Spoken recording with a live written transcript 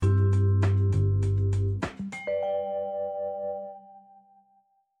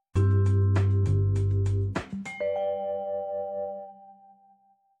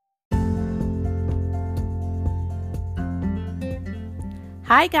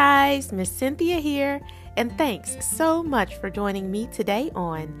Hi guys, Miss Cynthia here, and thanks so much for joining me today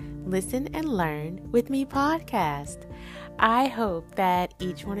on Listen and Learn with Me podcast. I hope that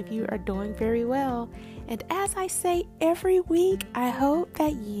each one of you are doing very well, and as I say every week, I hope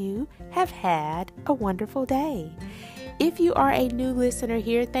that you have had a wonderful day. If you are a new listener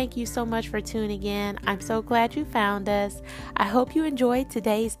here, thank you so much for tuning in. I'm so glad you found us. I hope you enjoyed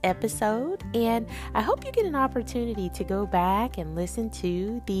today's episode, and I hope you get an opportunity to go back and listen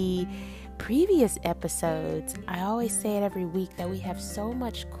to the previous episodes. I always say it every week that we have so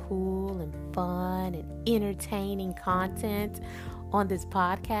much cool and fun and entertaining content on this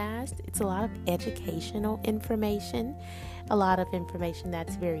podcast. It's a lot of educational information, a lot of information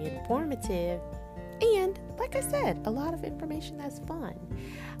that's very informative, and like I said, a lot of information that's fun.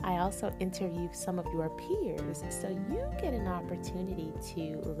 I also interview some of your peers, so you get an opportunity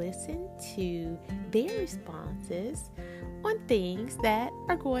to listen to their responses on things that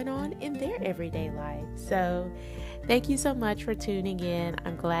are going on in their everyday life. So thank you so much for tuning in.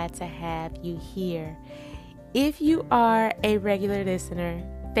 I'm glad to have you here. If you are a regular listener,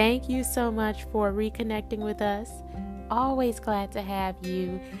 thank you so much for reconnecting with us. Always glad to have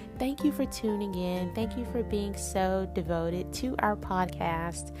you. Thank you for tuning in. Thank you for being so devoted to our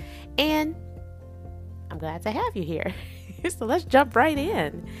podcast. And I'm glad to have you here. So let's jump right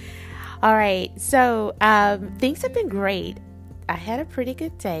in. All right. So things have been great. I had a pretty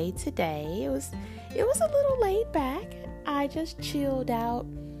good day today. It was a little laid back. I just chilled out.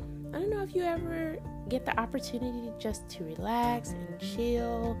 I don't know if you ever get the opportunity just to relax and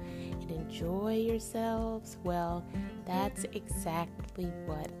chill and enjoy yourselves. Well, that's exactly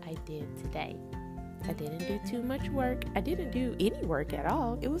what I did today. I didn't do too much work. I didn't do any work at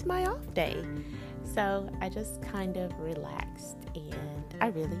all. It was my off day. So I just kind of relaxed and I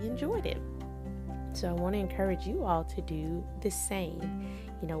really enjoyed it. So I want to encourage you all to do the same.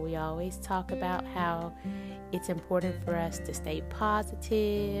 You know, we always talk about how it's important for us to stay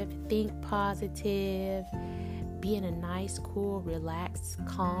positive, think positive, be in a nice, cool, relaxed,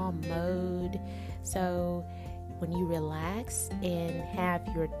 calm mode. So when you relax and have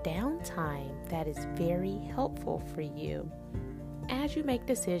your downtime, that is very helpful for you as you make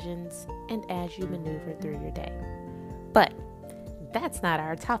decisions and as you maneuver through your day. But that's not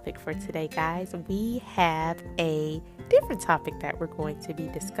our topic for today, guys. We have a different topic that we're going to be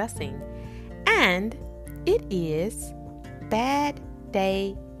discussing, and it is bad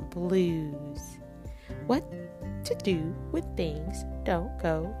day blues. What to do when things don't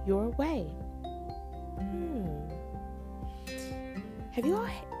go your way. Have you all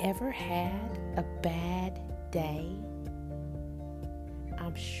ever had a bad day?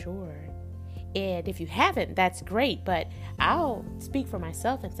 I'm sure. And if you haven't, that's great. But I'll speak for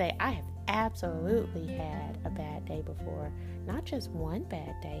myself and say I have absolutely had a bad day before. Not just one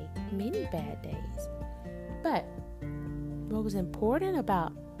bad day, many bad days. But what was important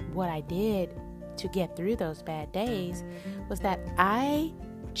about what I did to get through those bad days was that I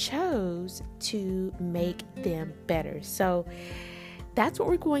chose to make them better. So that's what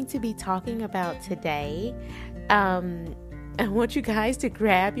we're going to be talking about today. I want you guys to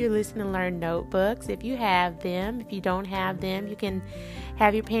grab your Listen and Learn notebooks if you have them. If you don't have them, you can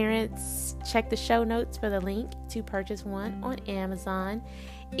have your parents check the show notes for the link to purchase one on Amazon.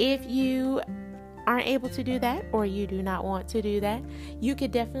 If you aren't able to do that or you do not want to do that, you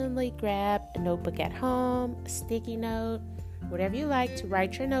could definitely grab a notebook at home, a sticky note, whatever you like to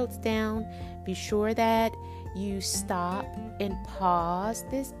write your notes down. Be sure that you stop and pause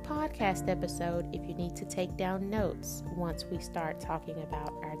this podcast episode if you need to take down notes once we start talking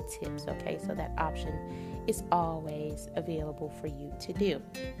about our tips, okay? So that option is always available for you to do.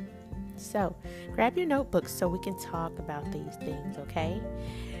 So grab your notebooks so we can talk about these things, okay?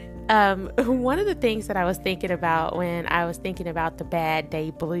 One of the things that I was thinking about when I was thinking about the bad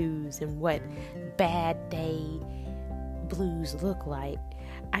day blues and what bad day blues look like,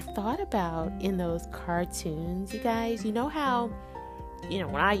 I thought about in those cartoons, you guys, you know how,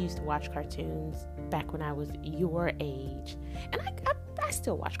 when I used to watch cartoons back when I was your age, and I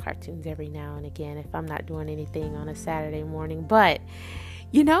still watch cartoons every now and again if I'm not doing anything on a Saturday morning, but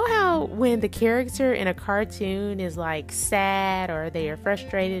you know how when the character in a cartoon is like sad or they are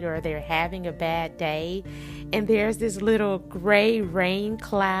frustrated or they're having a bad day and there's this little gray rain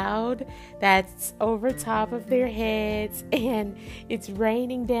cloud that's over top of their heads and it's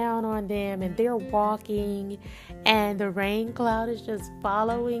raining down on them and they're walking and the rain cloud is just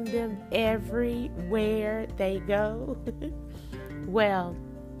following them everywhere they go? Well,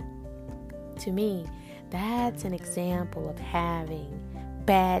 to me, that's an example of having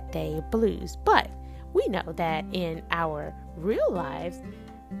bad day blues. But we know that in our real lives,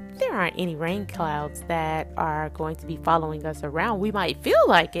 there aren't any rain clouds that are going to be following us around. We might feel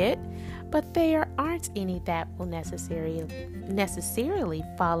like it, but there aren't any that will necessarily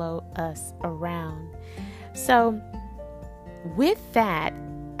follow us around. So with that,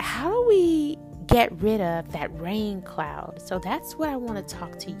 how do we get rid of that rain cloud? So that's what I want to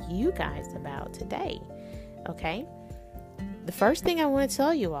talk to you guys about today. Okay? The first thing I want to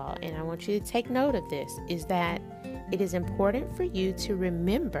tell you all, and I want you to take note of this, is that it is important for you to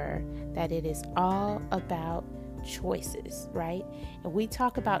remember that it is all about choices, right? And we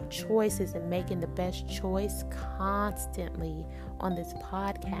talk about choices and making the best choice constantly on this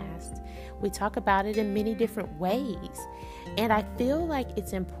podcast. We talk about it in many different ways. And I feel like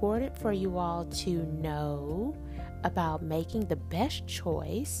it's important for you all to know about making the best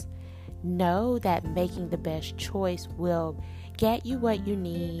choice. Know that making the best choice will get you what you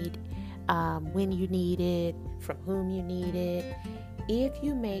need, when you need it, from whom you need it, if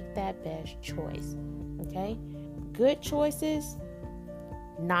you make that best choice. Okay? Good choices,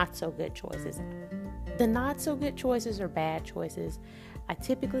 not so good choices. The not so good choices are bad choices. I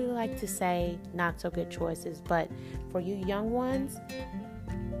typically like to say not so good choices, but for you young ones,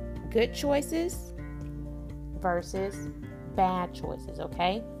 good choices versus bad choices,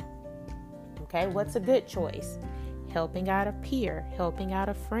 okay? Okay, what's a good choice? Helping out a peer, helping out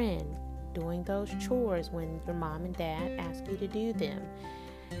a friend, doing those chores when your mom and dad ask you to do them.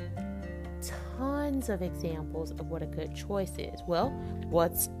 Tons of examples of what a good choice is. Well,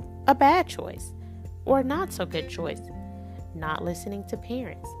 what's a bad choice or not so good choice? Not listening to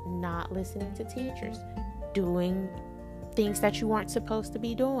parents, not listening to teachers, doing things that you aren't supposed to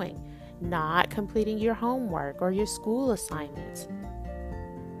be doing, not completing your homework or your school assignments,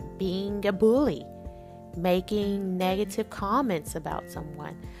 being a bully, making negative comments about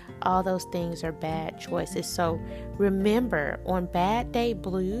someone. All those things are bad choices. So remember, on bad day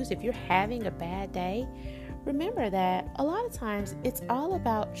blues, if you're having a bad day, remember that a lot of times it's all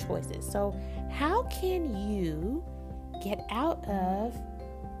about choices. So how can you get out of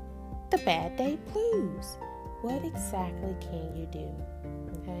the bad day blues? What exactly can you do?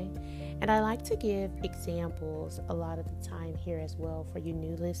 Okay? And I like to give examples a lot of the time here as well for you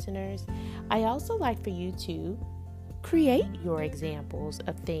new listeners. I also like for you to create your examples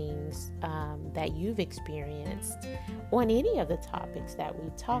of things that you've experienced on any of the topics that we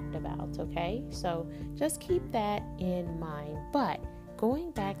talked about, okay? So just keep that in mind. But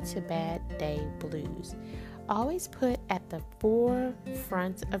going back to bad day blues, always put at the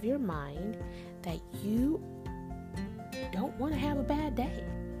forefront of your mind that you don't want to have a bad day.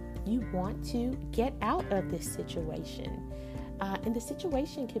 You want to get out of this situation. And the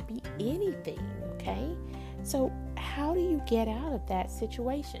situation could be anything, okay? So how do you get out of that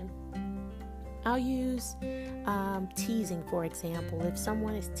situation? I'll use teasing, for example. If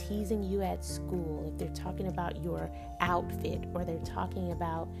someone is teasing you at school, if they're talking about your outfit or they're talking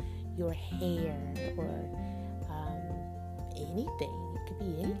about your hair or anything, it could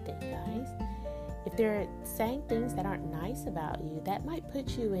be anything, guys. If they're saying things that aren't nice about you, that might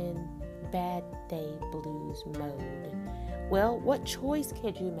put you in bad day blues mode. Well, what choice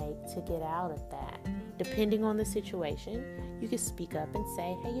could you make to get out of that? Depending on the situation, you can speak up and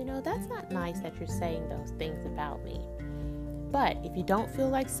say, hey, that's not nice that you're saying those things about me. But if you don't feel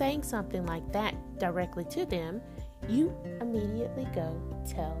like saying something like that directly to them, you immediately go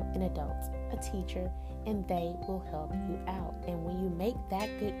tell an adult, a teacher, and they will help you out. And when you make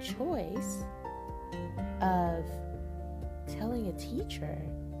that good choice of telling a teacher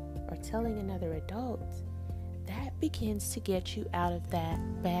or telling another adult, that begins to get you out of that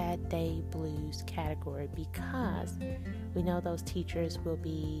bad day blues category, because we know those teachers will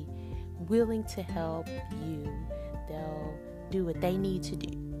be willing to help you. They'll do what they need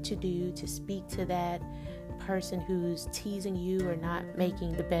to do to speak to that person who's teasing you or not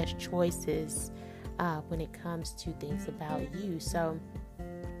making the best choices when it comes to things about you. So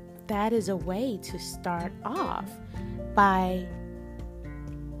that is a way to start off by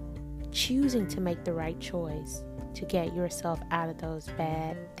choosing to make the right choice to get yourself out of those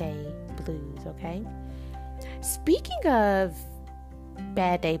bad day blues, okay? Speaking of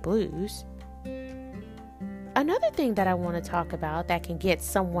bad day blues, another thing that I want to talk about that can get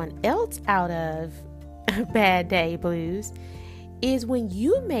someone else out of bad day blues is when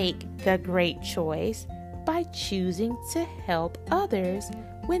you make the great choice by choosing to help others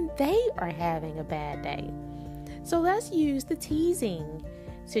when they are having a bad day. So let's use the teasing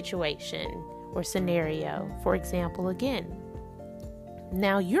situation or scenario, for example, again.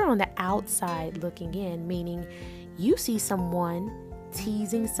 Now you're on the outside looking in, meaning you see someone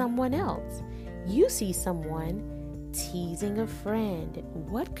teasing someone else. You see someone teasing a friend.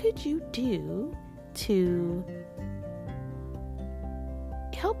 What could you do to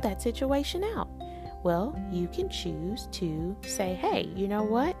help that situation out? Well, you can choose to say, hey, you know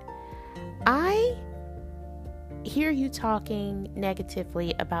what? I hear you talking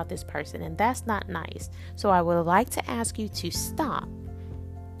negatively about this person, and that's not nice. So I would like to ask you to stop.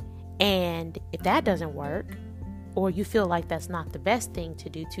 And if that doesn't work, or you feel like that's not the best thing to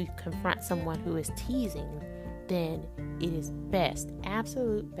do to confront someone who is teasing, then it is best,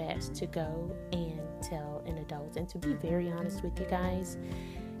 absolute best, to go and tell an adult. And to be very honest with you guys,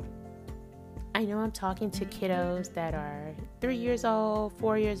 I know I'm talking to kiddos that are 3 years old,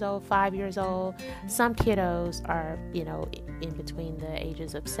 4 years old, 5 years old. Some kiddos are, in between the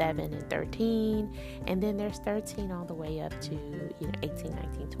ages of 7 and 13. And then there's 13 all the way up to, 18,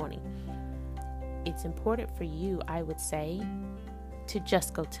 19, 20. It's important for you, I would say, to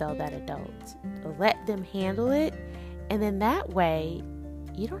just go tell that adult. Let them handle it. And then that way,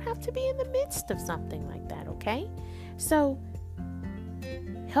 you don't have to be in the midst of something like that, okay? So,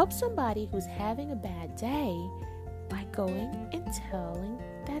 help somebody who's having a bad day by going and telling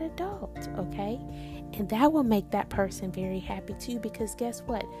that adult, okay? And that will make that person very happy too, because guess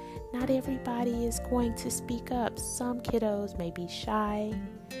what? Not everybody is going to speak up. Some kiddos may be shy,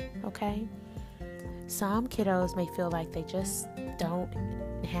 okay? Some kiddos may feel like they just don't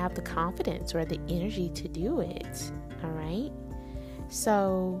have the confidence or the energy to do it, all right?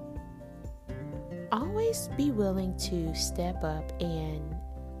 So always be willing to step up and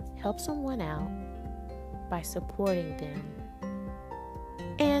help someone out by supporting them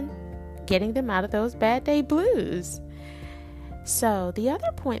and getting them out of those bad day blues. So the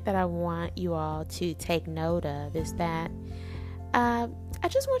other point that I want you all to take note of is that I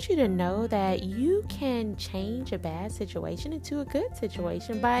just want you to know that you can change a bad situation into a good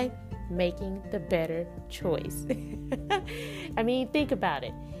situation by making the better choice. I mean, think about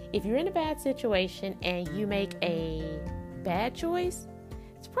it. If you're in a bad situation and you make a bad choice,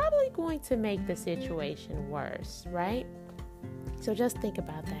 it's probably going to make the situation worse, right? So just think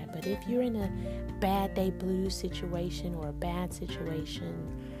about that. But if you're in a bad day blues situation or a bad situation,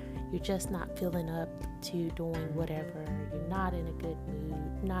 you're just not feeling up to doing whatever, you're not in a good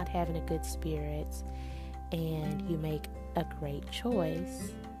mood, not having a good spirits, and you make a great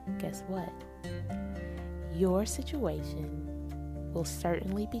choice, guess what? Your situation will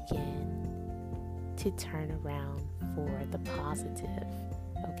certainly begin to turn around for the positive.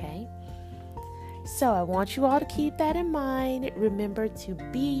 Okay? So I want you all to keep that in mind. Remember to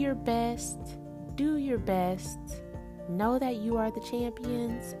be your best, do your best, know that you are the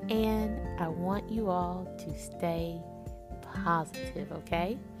champions, and I want you all to stay positive,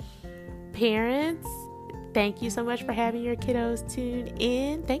 okay? Parents, thank you so much for having your kiddos tune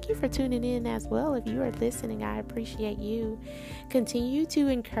in. Thank you for tuning in as well. If you are listening, I appreciate you. Continue to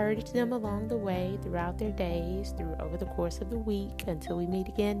encourage them along the way throughout their days, over the course of the week until we meet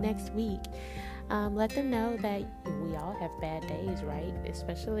again next week. Let them know that we all have bad days, right?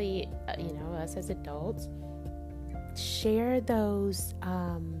 Especially, us as adults. Share those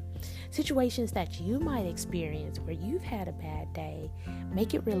situations that you might experience where you've had a bad day.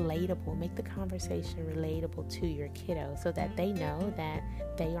 Make it relatable. Make the conversation relatable to your kiddo so that they know that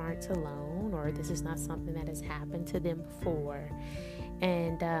they aren't alone, or this is not something that has happened to them before.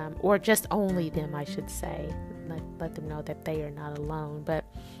 And or just only them, I should say. Let them know that they are not alone. But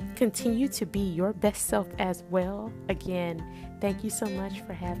continue to be your best self as well. Again, thank you so much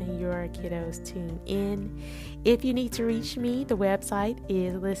for having your kiddos tune in. If you need to reach me, the website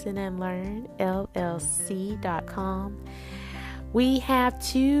is listenandlearnllc.com. We have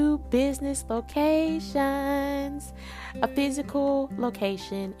 2 business locations, a physical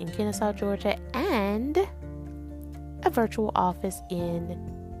location in Kennesaw, Georgia, and a virtual office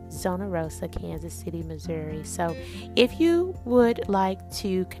in Zona Rosa, Kansas City, Missouri. So if you would like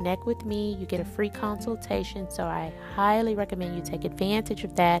to connect with me, you get a free consultation. So I highly recommend you take advantage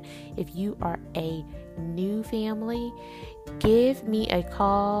of that. If you are a new family, give me a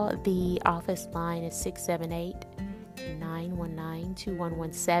call. The office line is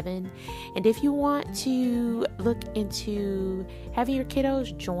 678-919-2117. And if you want to look into having your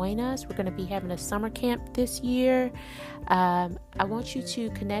kiddos join us, we're going to be having a summer camp this year. I want you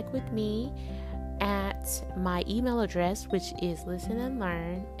to connect with me at my email address, which is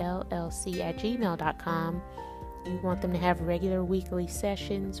listenandlearnllc@gmail.com. You want them to have regular weekly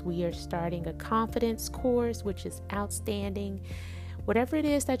sessions. We are starting a confidence course, which is outstanding. Whatever it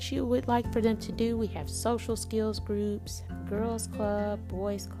is that you would like for them to do, we have social skills groups, girls club,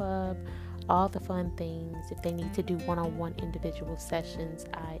 boys club, all the fun things. If they need to do one-on-one individual sessions,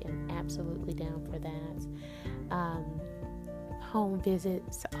 I am absolutely down for that. home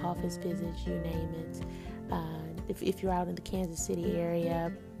visits, office visits, you name it. If you're out in the Kansas City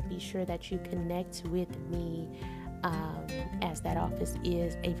area, be sure that you connect with me, as that office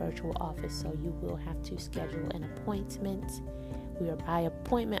is a virtual office, so you will have to schedule an appointment. We are by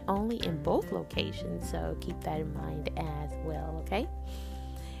appointment only in both locations, so keep that in mind as well, okay?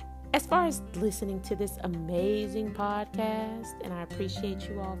 As far as listening to this amazing podcast, and I appreciate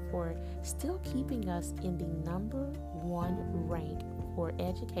you all for still keeping us in the number 1 rank for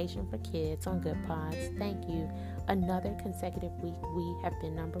education for kids on Good Pods. Thank you. Another consecutive week, we have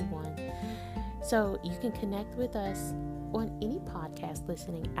been number 1. So you can connect with us on any podcast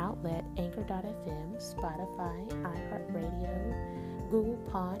listening outlet: Anchor.fm, Spotify, iHeartRadio, Google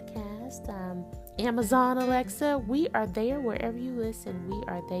Podcast, Amazon Alexa. We are there wherever you listen. We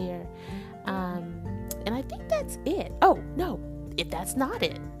are there. And I think that's it. Oh, no, if that's not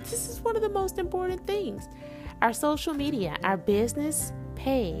it, this is one of the most important things. Our social media, our business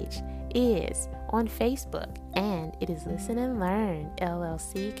page is on Facebook, and it is Listen and Learn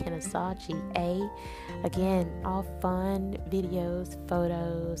LLC Kennesaw GA. Again, all fun videos,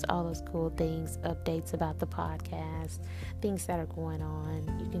 photos, all those cool things, updates about the podcast, things that are going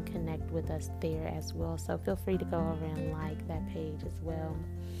on. You can connect with us there as well, so feel free to go over and like that page as well.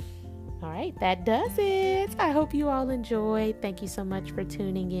 All right, that does it. I hope you all enjoyed. Thank you so much for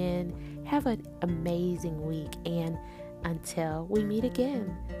tuning in. Have an amazing week, and until we meet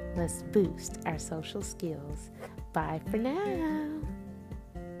again, let's boost our social skills. Bye for now.